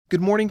Good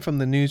morning from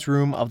the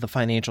newsroom of the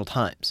Financial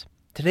Times.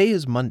 Today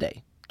is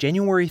Monday,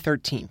 January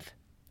 13th,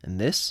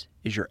 and this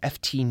is your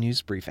FT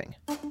News Briefing.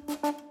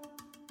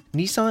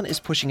 Nissan is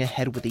pushing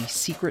ahead with a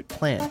secret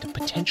plan to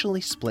potentially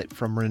split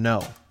from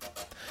Renault.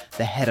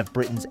 The head of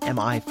Britain's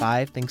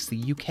MI5 thinks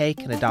the UK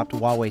can adopt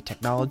Huawei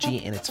technology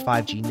in its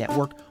 5G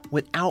network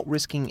without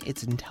risking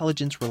its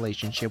intelligence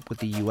relationship with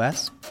the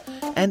US.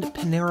 And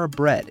Panera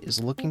Bread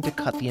is looking to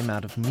cut the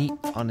amount of meat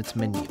on its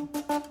menu.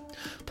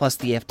 Plus,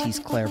 the FT's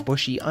Claire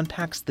Bushey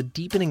unpacks the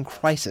deepening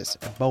crisis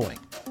at Boeing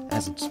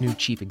as its new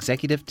chief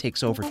executive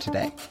takes over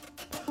today.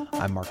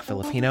 I'm Mark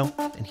Filipino,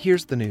 and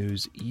here's the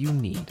news you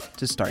need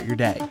to start your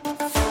day.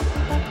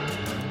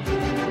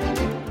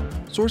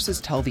 Sources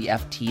tell the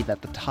FT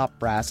that the top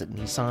brass at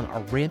Nissan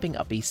are ramping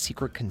up a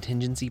secret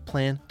contingency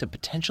plan to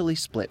potentially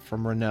split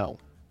from Renault.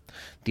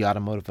 The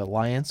automotive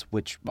alliance,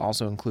 which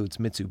also includes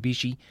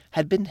Mitsubishi,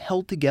 had been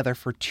held together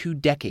for 2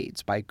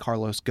 decades by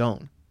Carlos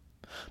Ghosn.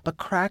 But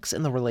cracks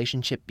in the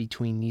relationship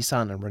between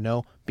Nissan and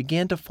Renault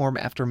began to form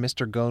after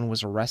Mr. Ghosn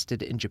was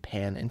arrested in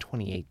Japan in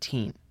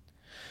 2018.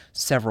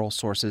 Several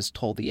sources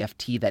told the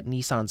FT that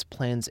Nissan's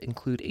plans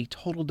include a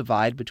total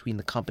divide between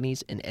the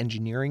companies in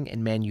engineering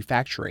and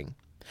manufacturing,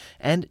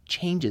 and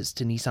changes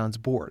to Nissan's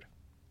board.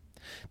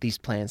 These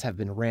plans have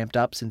been ramped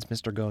up since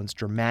Mr. Ghosn's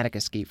dramatic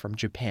escape from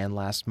Japan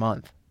last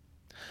month.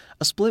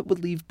 A split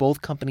would leave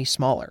both companies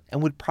smaller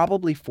and would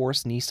probably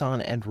force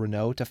Nissan and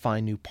Renault to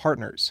find new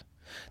partners.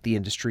 The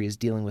industry is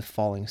dealing with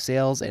falling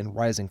sales and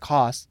rising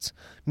costs.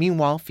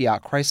 Meanwhile,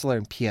 Fiat Chrysler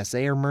and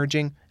PSA are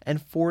merging,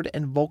 and Ford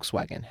and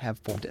Volkswagen have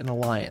formed an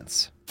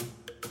alliance.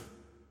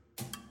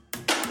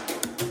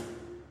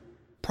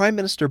 Prime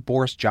Minister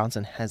Boris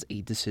Johnson has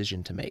a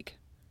decision to make.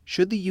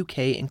 Should the UK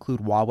include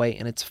Huawei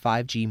in its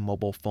 5G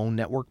mobile phone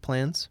network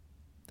plans?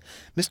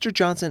 Mr.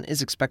 Johnson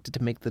is expected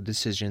to make the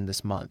decision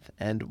this month,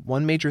 and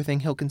one major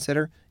thing he'll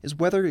consider is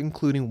whether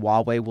including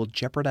Huawei will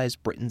jeopardize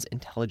Britain's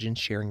intelligence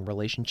sharing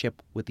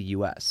relationship with the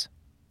US.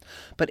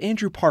 But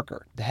Andrew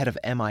Parker, the head of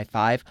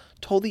MI5,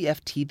 told the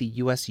FT the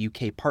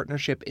US-UK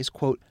partnership is,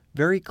 quote,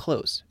 very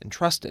close and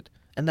trusted,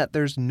 and that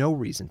there's no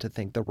reason to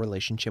think the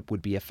relationship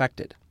would be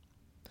affected.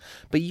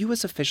 But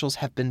U.S. officials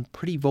have been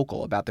pretty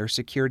vocal about their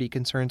security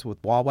concerns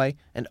with Huawei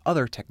and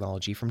other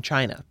technology from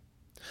China.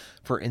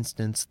 For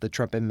instance, the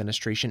Trump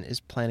administration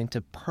is planning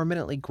to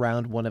permanently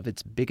ground one of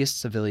its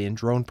biggest civilian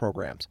drone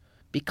programs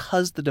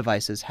because the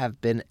devices have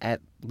been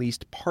at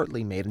least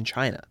partly made in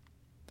China.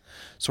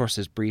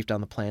 Sources briefed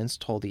on the plans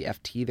told the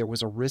FT there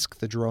was a risk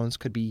the drones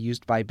could be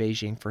used by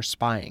Beijing for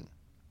spying.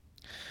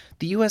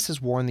 The U.S. has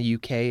warned the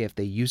U.K. if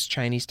they use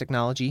Chinese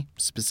technology,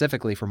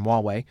 specifically from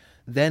Huawei,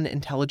 then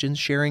intelligence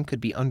sharing could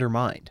be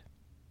undermined.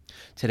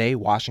 Today,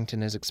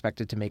 Washington is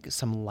expected to make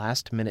some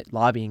last-minute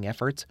lobbying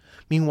efforts.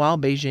 Meanwhile,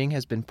 Beijing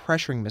has been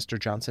pressuring Mr.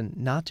 Johnson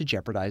not to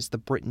jeopardize the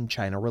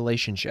Britain-China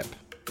relationship.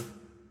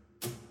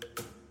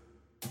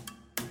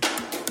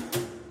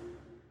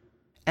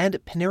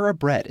 And Panera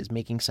Bread is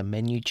making some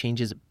menu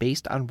changes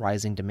based on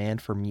rising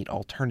demand for meat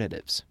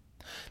alternatives.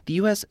 The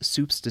U.S.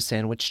 Soups to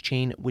Sandwich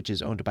chain, which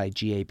is owned by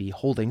GAB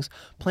Holdings,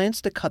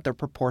 plans to cut their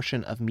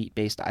proportion of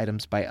meat-based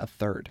items by a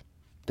third.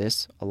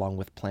 This, along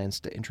with plans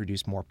to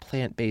introduce more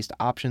plant-based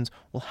options,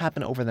 will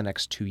happen over the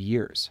next 2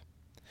 years.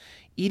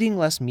 Eating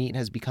less meat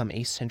has become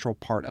a central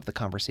part of the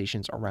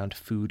conversations around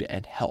food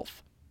and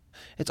health.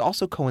 It's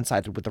also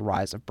coincided with the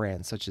rise of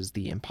brands such as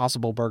the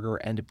Impossible Burger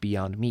and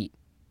Beyond Meat.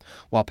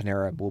 While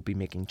Panera will be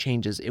making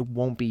changes, it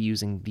won't be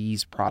using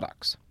these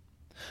products.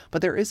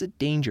 But there is a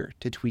danger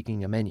to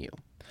tweaking a menu.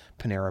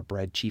 Panera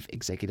Bread chief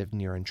executive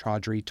Niran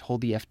Chaudhry told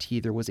the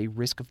FT there was a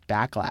risk of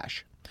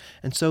backlash,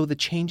 and so the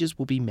changes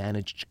will be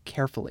managed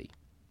carefully.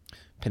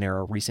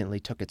 Panera recently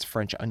took its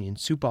French onion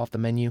soup off the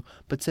menu,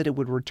 but said it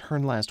would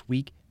return last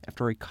week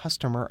after a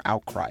customer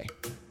outcry.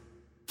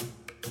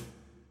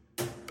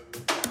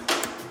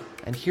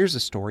 And here's a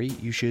story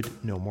you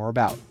should know more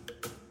about.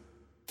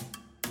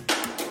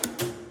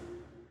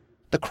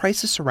 The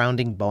crisis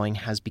surrounding Boeing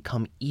has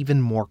become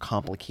even more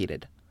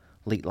complicated.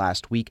 Late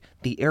last week,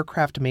 the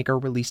aircraft maker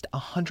released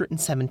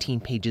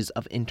 117 pages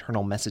of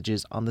internal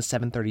messages on the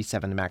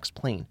 737 MAX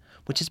plane,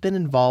 which has been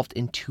involved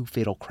in 2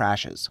 fatal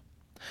crashes.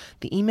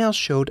 The emails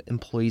showed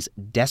employees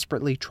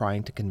desperately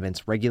trying to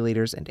convince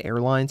regulators and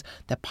airlines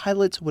that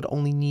pilots would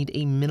only need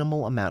a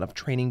minimal amount of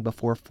training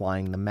before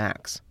flying the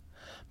MAX.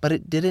 But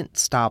it didn't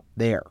stop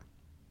there.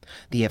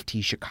 The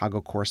FT Chicago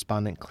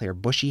correspondent Claire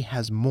Bushey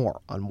has more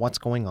on what's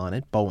going on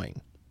at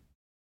Boeing.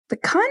 The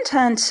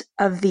content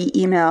of the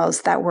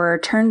emails that were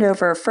turned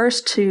over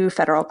first to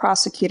federal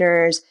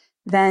prosecutors,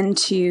 then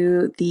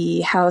to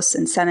the House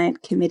and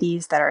Senate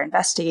committees that are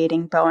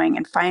investigating Boeing,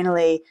 and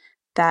finally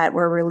that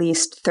were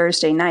released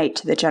Thursday night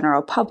to the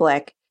general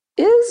public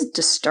is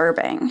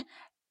disturbing.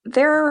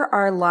 There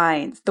are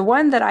lines. The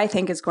one that I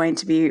think is going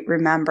to be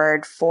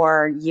remembered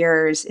for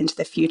years into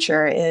the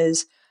future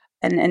is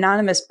an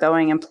anonymous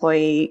Boeing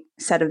employee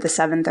said of the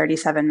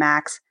 737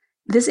 MAX,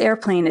 "This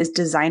airplane is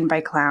designed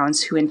by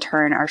clowns who in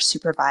turn are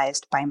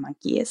supervised by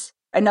monkeys."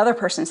 Another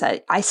person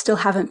said, "I still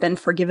haven't been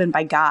forgiven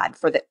by God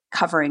for the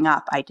covering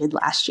up I did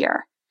last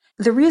year."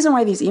 The reason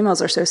why these emails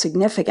are so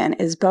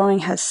significant is Boeing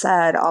has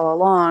said all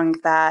along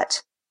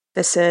that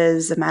this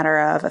is a matter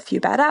of a few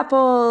bad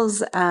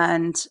apples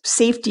and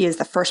safety is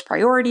the first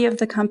priority of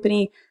the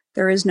company.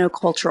 There is no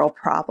cultural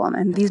problem.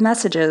 And these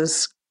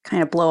messages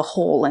kind of blow a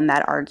hole in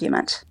that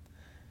argument.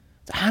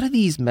 How do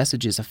these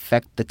messages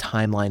affect the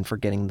timeline for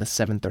getting the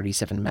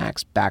 737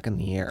 MAX back in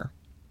the air?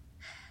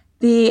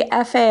 The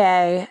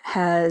FAA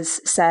has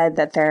said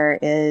that there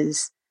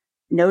is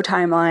no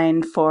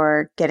timeline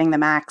for getting the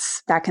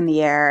MAX back in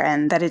the air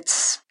and that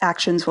its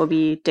actions will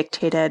be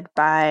dictated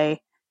by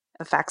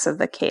the facts of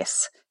the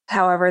case.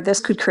 However, this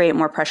could create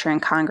more pressure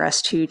in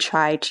Congress to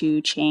try to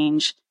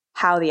change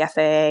how the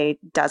FAA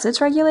does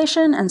its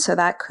regulation, and so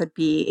that could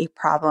be a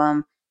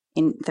problem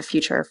in the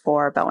future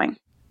for Boeing.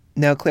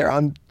 Now, Claire,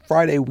 on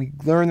Friday, we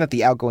learned that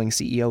the outgoing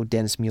CEO,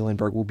 Dennis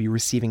Muilenburg, will be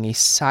receiving a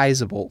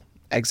sizable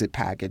exit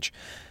package.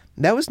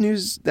 That was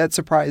news that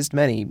surprised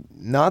many,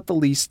 not the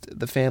least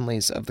the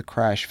families of the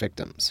crash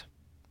victims.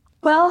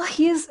 Well,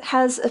 he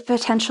has a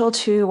potential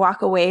to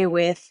walk away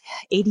with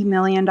 $80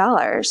 million.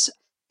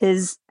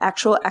 His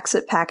actual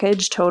exit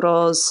package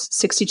totals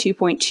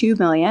 $62.2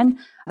 million.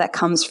 That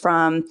comes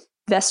from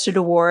vested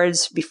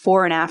awards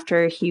before and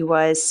after he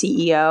was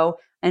CEO,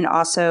 and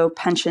also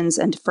pensions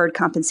and deferred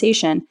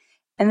compensation.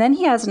 And then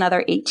he has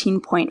another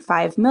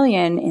 $18.5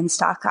 million in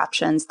stock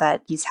options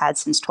that he's had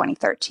since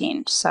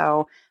 2013.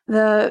 So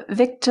the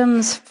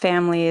victims'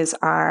 families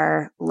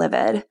are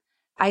livid.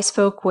 I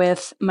spoke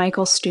with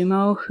Michael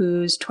Stumo,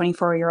 whose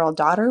 24-year-old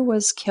daughter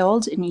was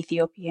killed in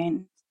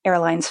Ethiopian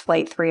Airlines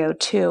Flight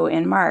 302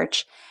 in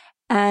March.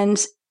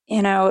 And,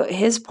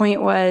 his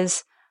point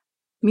was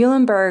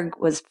Muilenburg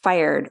was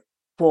fired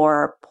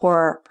for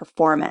poor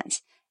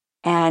performance,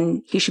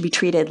 and he should be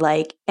treated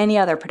like any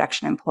other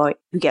production employee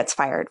who gets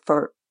fired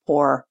for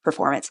poor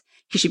performance.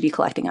 He should be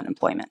collecting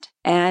unemployment.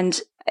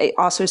 And I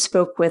also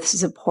spoke with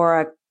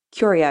Zipporah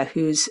Curia,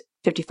 whose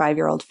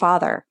 55-year-old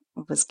father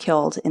was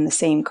killed in the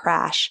same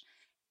crash.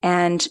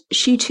 And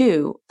she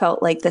too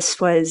felt like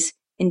this was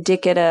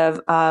indicative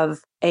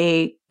of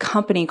a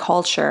company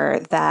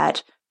culture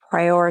that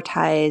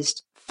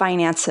prioritized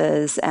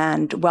finances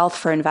and wealth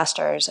for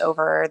investors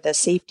over the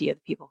safety of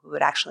the people who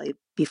would actually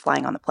be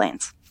flying on the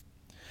planes.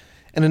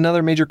 And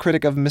another major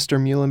critic of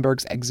Mr.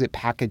 Muilenburg's exit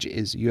package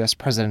is U.S.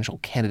 presidential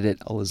candidate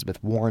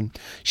Elizabeth Warren.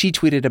 She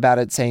tweeted about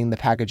it saying the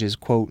package is,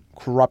 quote,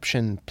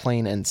 corruption,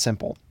 plain and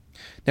simple.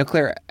 Now,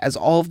 Claire, as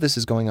all of this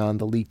is going on,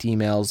 the leaked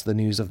emails, the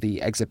news of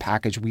the exit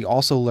package, we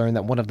also learned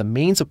that one of the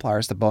main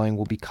suppliers to Boeing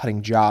will be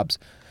cutting jobs,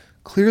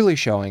 clearly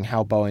showing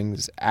how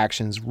Boeing's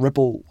actions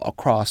ripple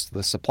across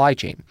the supply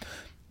chain.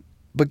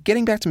 But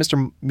getting back to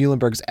Mr.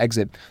 Muilenburg's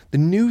exit, the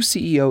new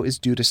CEO is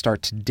due to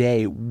start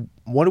today.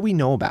 What do we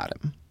know about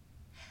him?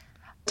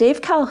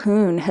 Dave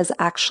Calhoun has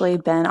actually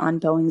been on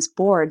Boeing's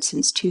board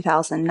since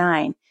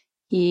 2009.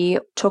 He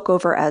took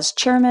over as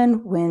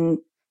chairman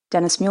when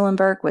Dennis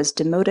Muilenburg was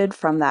demoted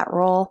from that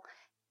role.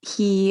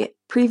 He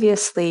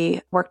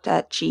previously worked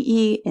at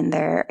GE in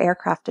their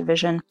aircraft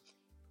division.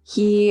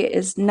 He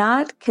is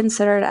not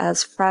considered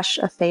as fresh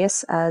a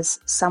face as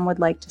some would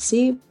like to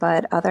see,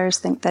 but others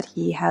think that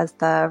he has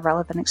the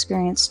relevant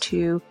experience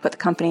to put the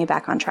company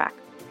back on track.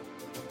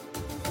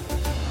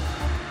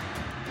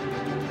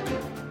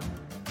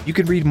 You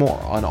can read more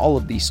on all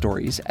of these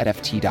stories at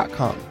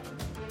FT.com.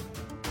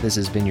 This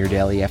has been your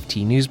daily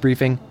FT News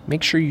Briefing.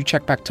 Make sure you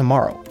check back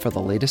tomorrow for the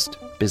latest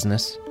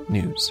business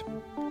news.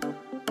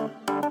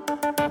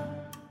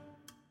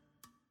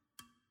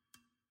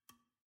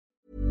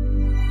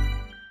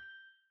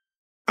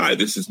 Hi,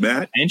 this is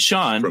Matt and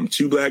Sean from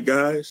Two Black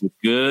Guys with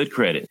Good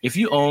Credit. If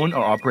you own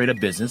or operate a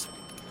business,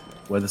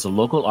 whether it's a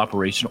local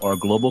operation or a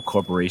global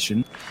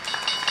corporation,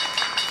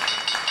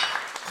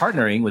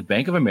 partnering with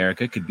Bank of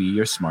America could be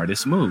your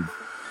smartest move.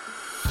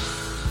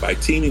 By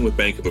teaming with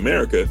Bank of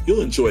America, you'll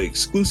enjoy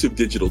exclusive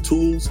digital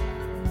tools,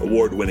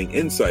 award-winning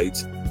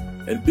insights,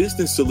 and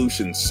business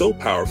solutions so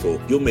powerful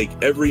you'll make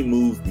every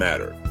move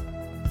matter.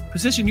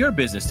 Position your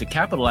business to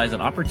capitalize on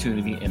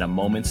opportunity in a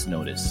moment's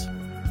notice.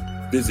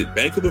 Visit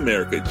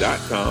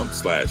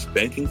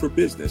bankofamerica.com/banking for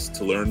business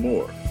to learn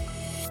more.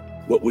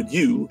 What would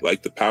you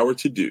like the power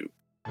to do?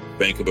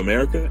 Bank of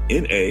America,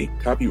 N.A.,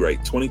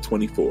 copyright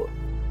 2024.